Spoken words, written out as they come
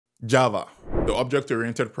Java, the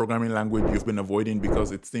object-oriented programming language you've been avoiding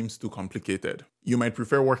because it seems too complicated. You might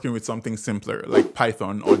prefer working with something simpler like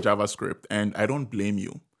Python or JavaScript, and I don't blame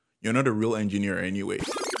you. You're not a real engineer anyway.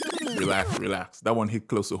 Relax, relax. That one hit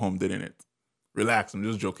close to home, didn't it? Relax, I'm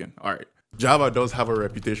just joking. All right. Java does have a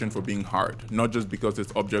reputation for being hard, not just because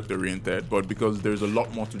it's object-oriented, but because there's a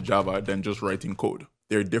lot more to Java than just writing code.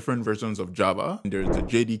 There are different versions of Java. There's the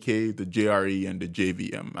JDK, the JRE, and the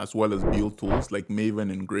JVM, as well as build tools like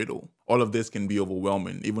Maven and Gradle. All of this can be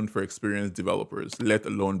overwhelming, even for experienced developers, let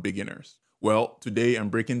alone beginners. Well, today I'm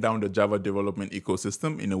breaking down the Java development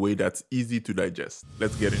ecosystem in a way that's easy to digest.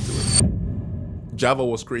 Let's get into it. Java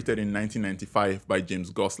was created in 1995 by James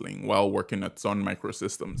Gosling while working at Sun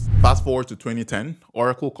Microsystems. Fast forward to 2010,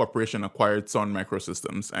 Oracle Corporation acquired Sun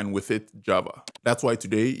Microsystems and with it, Java. That's why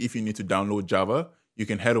today, if you need to download Java, you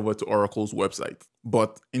can head over to Oracle's website.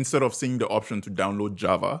 But instead of seeing the option to download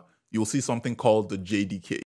Java, you'll see something called the JDK.